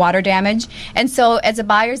some point water damage. And so as a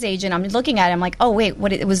buyer's agent, I'm looking at it, I'm like, oh, wait,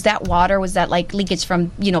 was that water? Was that like leakage from,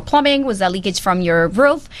 plumbing? Was that leakage from your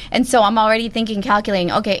roof? And so I'm already calculating,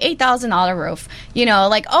 okay, $8,000 roof,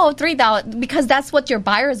 like, oh, $3,000, because that's what your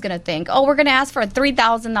buyer is going to think. Oh, we're going to ask for a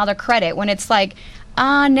 $3,000 credit when it's like,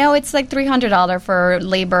 no, it's like $300 for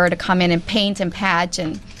labor to come in and paint and patch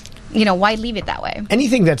and... why leave it that way?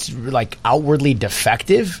 Anything that's like outwardly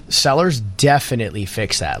defective, sellers definitely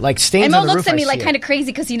fix that. Like stains And Mo on the looks roof, at me I like see kind it. of crazy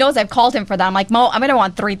because he knows I've called him for that. I'm like, Mo, I'm going to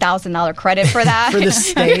want $3,000 credit for that. for the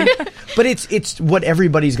stain. But it's what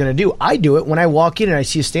everybody's going to do. I do it when I walk in and I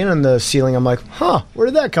see a stain on the ceiling. I'm like, where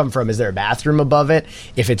did that come from? Is there a bathroom above it?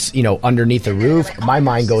 If it's underneath the roof, my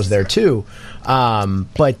mind goes there too.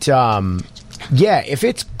 Yeah, if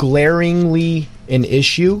it's glaringly an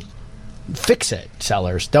issue, fix it,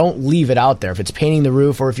 sellers. Don't leave it out there. If it's painting the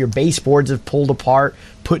roof or if your baseboards have pulled apart,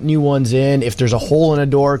 put new ones in. If there's a hole in a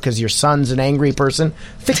door because your son's an angry person,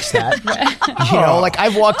 fix that. Like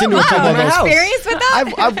I've walked into a couple of those. Experience with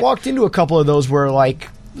that? I've walked into a couple of those where like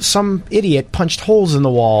some idiot punched holes in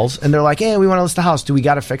the walls and they're like, hey, we want to list the house. Do we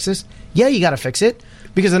got to fix this? Yeah, you got to fix it.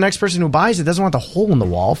 Because the next person who buys it doesn't want the hole in the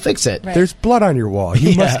wall. Fix it. Right. There's blood on your wall.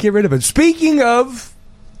 You must get rid of it. Speaking of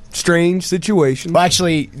strange situations. Well,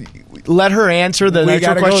 actually, let her answer the next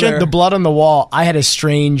gotta go question. there. The blood on the wall. I had a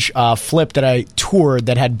strange flip that I toured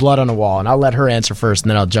that had blood on the wall, and I'll let her answer first, and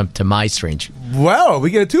then I'll jump to my strange. Well, we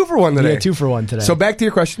get a 2-for-1 today. We get a 2-for-1 today. So back to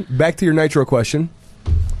your question. Back to your Nitro question.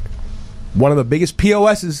 One of the biggest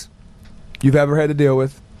POSs you've ever had to deal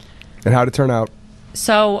with, and how to turn out.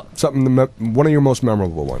 So One of your most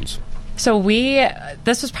memorable ones. So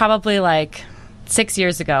this was probably like 6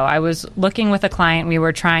 years ago. I was looking with a client. We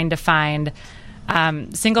were trying to find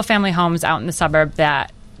single-family homes out in the suburb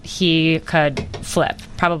that he could flip.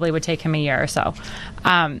 Probably would take him a year or so.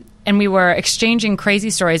 And we were exchanging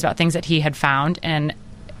crazy stories about things that he had found. And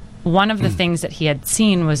one of the things that he had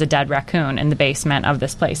seen was a dead raccoon in the basement of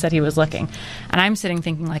this place that he was looking. And I'm sitting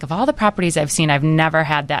thinking, like, of all the properties I've seen, I've never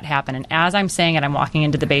had that happen. And as I'm saying it, I'm walking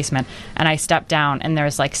into the basement, and I step down, and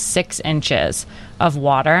there's like 6 inches of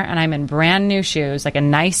water, and I'm in brand new shoes, like a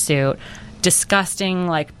nice suit, disgusting,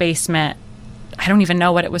 like, basement. I don't even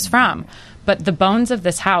know what it was from. But the bones of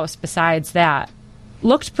this house, besides that,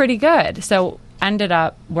 looked pretty good. So ended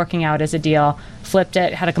up working out as a deal, flipped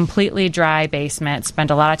it, had a completely dry basement, spent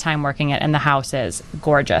a lot of time working it, and the house is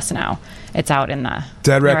gorgeous now. It's out in the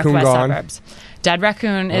Dead raccoon northwest gone? Suburbs. Dead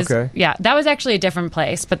raccoon is, Okay. yeah, that was actually a different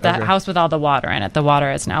place, but the Okay. house with all the water in it, the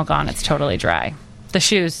water is now gone. It's totally dry. The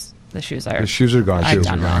shoes are... The shoes are gone, too.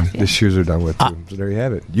 done with, yeah. The shoes are done with, too. So there you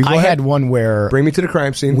have it. You go I ahead. had one where Bring me to the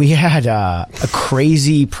crime scene. we had a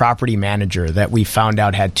crazy property manager that we found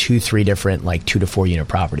out had 2-3 different, like 2 to 4 unit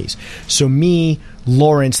properties. So me,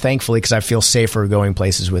 Lawrence, thankfully, because I feel safer going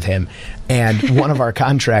places with him, and one of our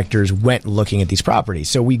contractors went looking at these properties.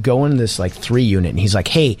 So we go in this like 3 unit, and he's like,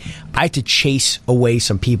 hey, I had to chase away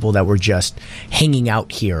some people that were just hanging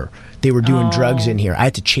out here. They were doing drugs in here. I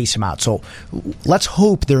had to chase them out. So let's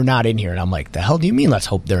hope they're not in here. And I'm like, the hell do you mean let's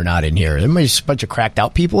hope they're not in here? There might be just a bunch of cracked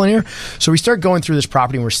out people in here. So we start going through this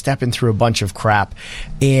property and we're stepping through a bunch of crap.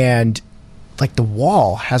 And like the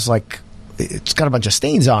wall has like, it's got a bunch of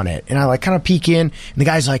stains on it. And I like kind of peek in and the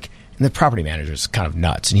guy's like, and the property manager's kind of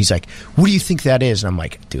nuts. And he's like, what do you think that is? And I'm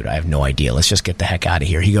like, dude, I have no idea. Let's just get the heck out of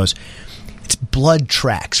here. He goes, it's blood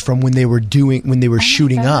tracks from when they were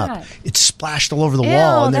shooting up. God. It's splashed all over the Ew,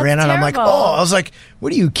 wall, and they that's ran out. I'm like, terrible. I was like,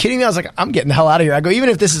 what are you kidding me? I was like, I'm getting the hell out of here. I go, even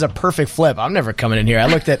if this is a perfect flip, I'm never coming in here. I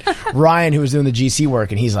looked at Ryan, who was doing the GC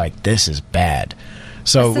work, and he's like, this is bad.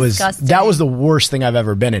 So That's disgusting. that was the worst thing I've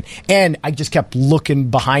ever been in. And I just kept looking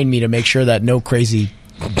behind me to make sure that no crazy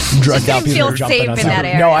drugged out didn't people feel were jumping safe on in top that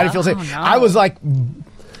of me. No, I didn't feel area. safe. Oh, no. I was like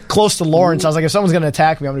close to Lawrence. I was like, if someone's going to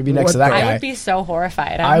attack me, I'm going to be next to that I guy. would be so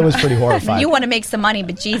horrified. I was pretty horrified. You want to make some money,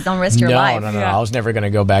 but geez, don't risk your no, life. No, Yeah. I was never going to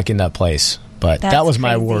go back in that place. But that That's was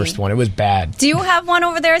my crazy. worst one. It was bad. Do you have one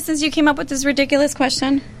over there since you came up with this ridiculous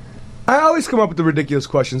question? I always come up with the ridiculous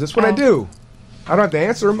questions. That's what I do. I don't have to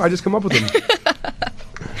answer them. I just come up with them.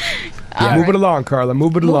 Move it along, Carla.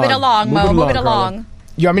 Move it along. Move it along, Mo. Move it Carla. along.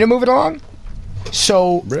 You want me to move it along?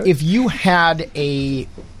 So, Really? if you had a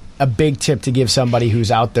big tip to give somebody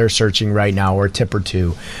who's out there searching right now, or a tip or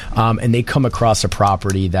two, and they come across a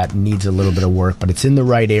property that needs a little bit of work, but it's in the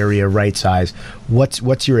right area, right size,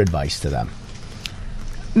 what's your advice to them?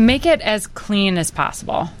 Make it as clean as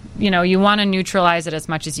possible. You know, you want to neutralize it as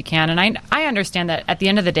much as you can. And I understand that at the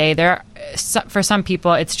end of the day, for some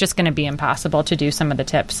people, it's just going to be impossible to do some of the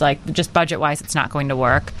tips. Like, just budget-wise, it's not going to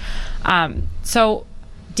work. So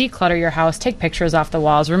declutter your house, take pictures off the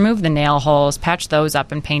walls, remove the nail holes, patch those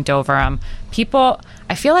up and paint over them. People,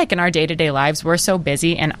 I feel like in our day-to-day lives, we're so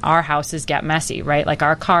busy and our houses get messy, right? Like,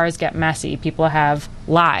 our cars get messy. People have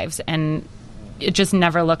lives, and it just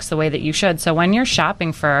never looks the way that you should. So when you're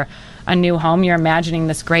shopping for a new home, you're imagining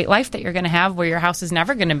this great life that you're going to have where your house is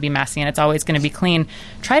never going to be messy and it's always going to be clean.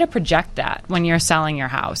 Try to project that when you're selling your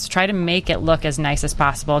house. Try to make it look as nice as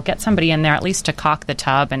possible. Get somebody in there at least to caulk the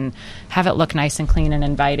tub and have it look nice and clean and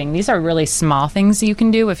inviting. These are really small things that you can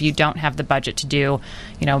do if you don't have the budget to do,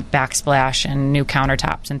 backsplash and new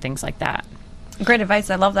countertops and things like that. Great advice.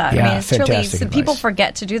 I love that. Yeah, I mean, it's truly, fantastic advice. people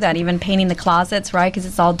forget to do that, even painting the closets, right? Because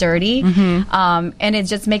it's all dirty. And it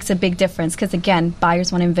just makes a big difference because, again,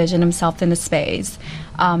 buyers want to envision themselves in the space.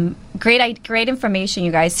 Great information,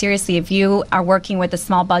 you guys. Seriously, if you are working with a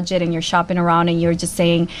small budget and you're shopping around and you're just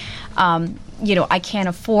saying, I can't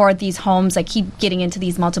afford these homes. I keep getting into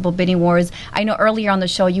these multiple bidding wars. I know earlier on the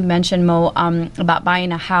show you mentioned, Mo, about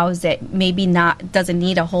buying a house that maybe doesn't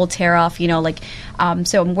need a whole tear off.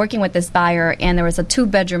 So I'm working with this buyer, and there was a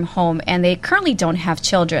 2-bedroom home, and they currently don't have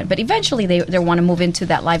children, but eventually they want to move into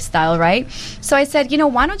that lifestyle, right? So I said,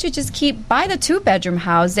 why don't you just buy the 2-bedroom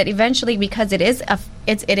house that eventually, because it is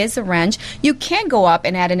a ranch, you can go up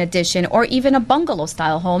and add an addition or even a bungalow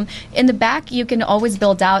style home. In the back, you can always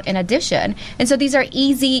build out an addition. And so these are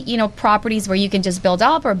easy, properties where you can just build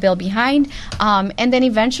up or build behind. And then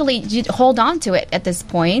eventually you hold on to it at this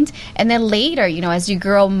point. And then later, as you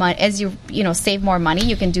grow, as you save more money,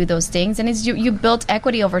 you can do those things. And as you build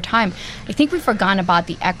equity over time. I think we've forgotten about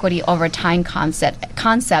the equity over time concept.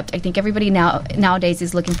 I think everybody nowadays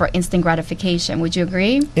is looking for instant gratification. Would you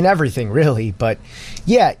agree? In everything, really. But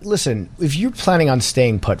yeah, listen, if you're planning on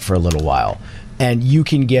staying put for a little while and you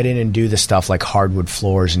can get in and do the stuff like hardwood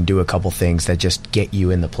floors and do a couple things that just get you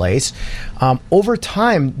in the place, over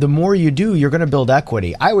time, the more you do, you're going to build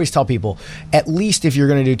equity. I always tell people, at least if you're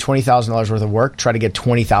going to do $20,000 worth of work, try to get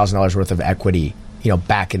 $20,000 worth of equity,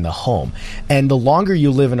 back in the home. And the longer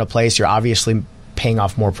you live in a place, you're obviously paying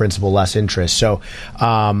off more principal, less interest. So, being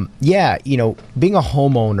a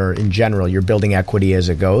homeowner in general, you're building equity as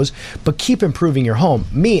it goes, but keep improving your home.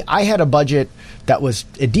 I had a budget that was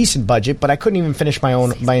a decent budget, but I couldn't even finish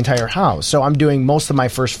my entire house. So I'm doing most of my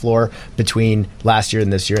first floor between last year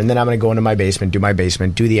and this year, and then I'm going to go into my basement,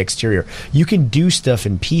 do the exterior. You can do stuff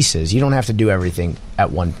in pieces. You don't have to do everything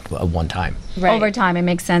at one time. Right. Over time, it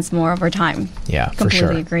makes sense more over time. Yeah, for completely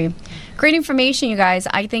sure. agree. Great information, you guys.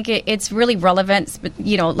 I think it's really relevant.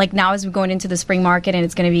 Like now as we're going into the spring market and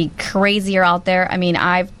it's going to be crazier out there. I mean,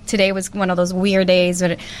 today was one of those weird days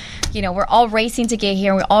when, we're all racing to get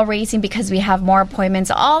here. We're all racing because we have more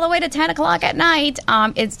appointments all the way to 10 o'clock at night.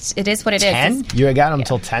 It is what it is. 10? You got them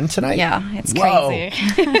until 10 tonight? Yeah, it's Whoa.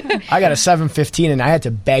 crazy. I got a 7:15 and I had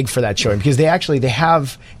to beg for that showing because they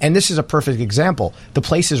have, and this is a perfect example. The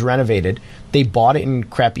place is renovated. They bought it in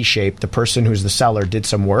crappy shape. The person who's the seller did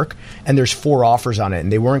some work, and there's 4 offers on it,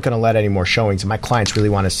 and they weren't going to let any more showings. And my clients really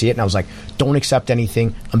want to see it, and I was like, don't accept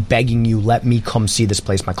anything. I'm begging you, let me come see this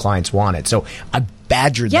place. My clients want it. So I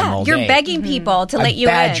badgered them all day. Yeah, you're begging people to let you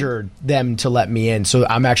in. I badgered them to let me in, so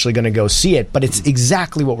I'm actually going to go see it. But it's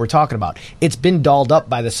exactly what we're talking about. It's been dolled up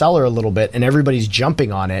by the seller a little bit, and everybody's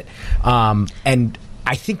jumping on it. And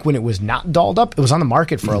I think when it was not dolled up, it was on the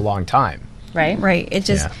market for a long time. Right.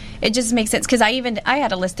 It just makes sense because I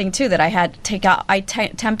had a listing too that I had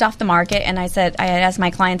temped off the market, and I had asked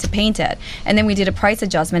my client to paint it, and then we did a price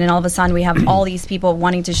adjustment, and all of a sudden we have all these people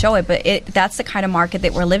wanting to show it. But that's the kind of market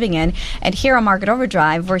that we're living in, and here on Market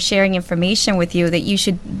Overdrive, we're sharing information with you that you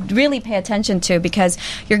should really pay attention to because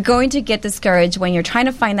you're going to get discouraged when you're trying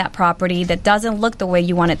to find that property that doesn't look the way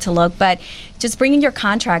you want it to look. But just bring in your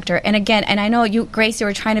contractor, and again, and I know you, Grace, you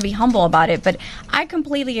were trying to be humble about it, but I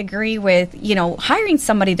completely agree with hiring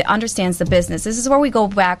somebody that understands the business. This is where we go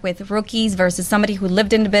back with rookies versus somebody who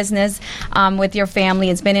lived in the business with your family,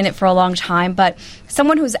 has been in it for a long time, but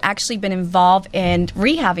someone who's actually been involved in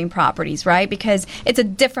rehabbing properties, right? Because it's a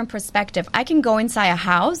different perspective. I can go inside a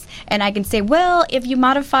house and I can say, well, if you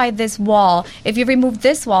modify this wall, if you remove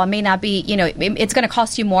this wall, it may not be, it's going to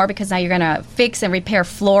cost you more because now you're going to fix and repair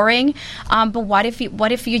flooring. But what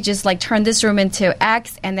if you just like turn this room into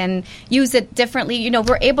X and then use it differently?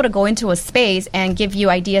 We're able to go into a space and give you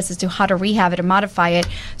ideas as to how to rehab it or modify it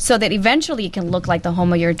so that eventually it can look like the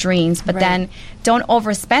home of your dreams. But then don't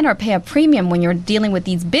overspend or pay a premium when you're dealing with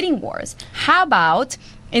these bidding wars. How about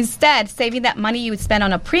instead saving that money you would spend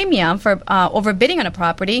on a premium for overbidding on a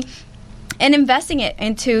property and investing it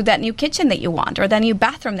into that new kitchen that you want, or that new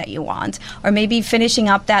bathroom that you want, or maybe finishing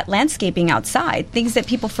up that landscaping outside, things that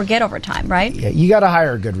people forget over time, right? Yeah, you got to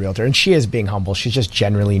hire a good realtor, and she is being humble. She's just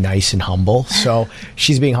generally nice and humble, so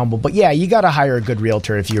she's being humble. But yeah, you got to hire a good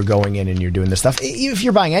realtor if you're going in and you're doing this stuff. If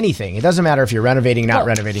you're buying anything, it doesn't matter if you're renovating, not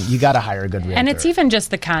renovating, you got to hire a good realtor. And it's even just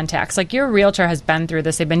the contacts. Like, your realtor has been through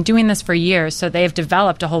this. They've been doing this for years, so they've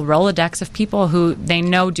developed a whole Rolodex of people who they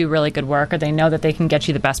know do really good work, or they know that they can get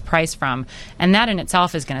you the best price from. And that in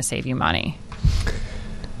itself is going to save you money.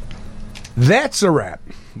 That's a wrap.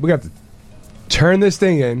 We got to turn this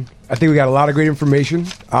thing in. I think we got a lot of great information.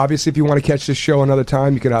 Obviously, if you want to catch this show another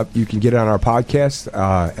time, you can get it on our podcast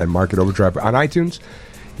at Market Overdrive on iTunes.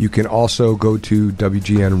 You can also go to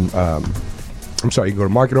WGN. You can go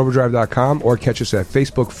to marketoverdrive.com or catch us at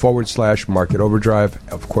Facebook/Market Overdrive.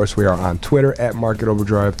 Of course, we are on Twitter at Market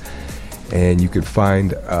Overdrive. And you can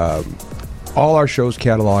find all our shows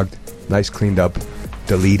cataloged, nice cleaned up,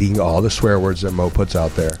 deleting all the swear words that Mo puts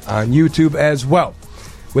out there on YouTube as well.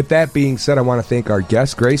 With that being said, I want to thank our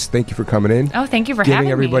guest, Grace. Thank you for coming in. Oh, thank you for having me.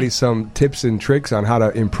 Giving everybody some tips and tricks on how to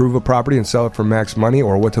improve a property and sell it for max money,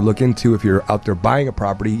 or what to look into if you're out there buying a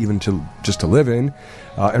property, even just to live in.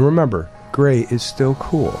 And remember, gray is still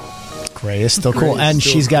cool. Gray is still cool, and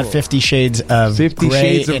she's got 50 shades of 50 gray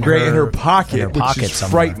shades of gray in her pocket, which is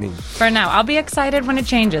somewhere. frightening. For now, I'll be excited when it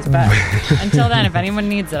changes, but until then, if anyone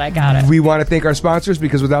needs it, I got it. We want to thank our sponsors,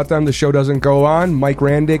 because without them, the show doesn't go on. Mike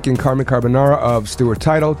Randick and Carmen Carbonara of Stewart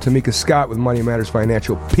Title, Tamika Scott with Money Matters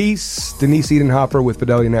Financial Peace, Denise Edenhofer with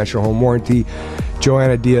Fidelity National Home Warranty,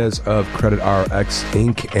 Joanna Diaz of Credit RX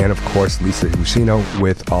Inc., and of course, Lisa Usino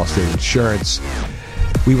with Allstate Insurance.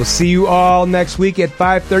 We will see you all next week at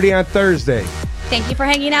 5:30 on Thursday. Thank you for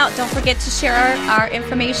hanging out. Don't forget to share our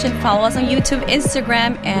information. Follow us on YouTube,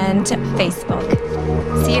 Instagram, and Facebook.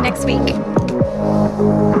 See you next week.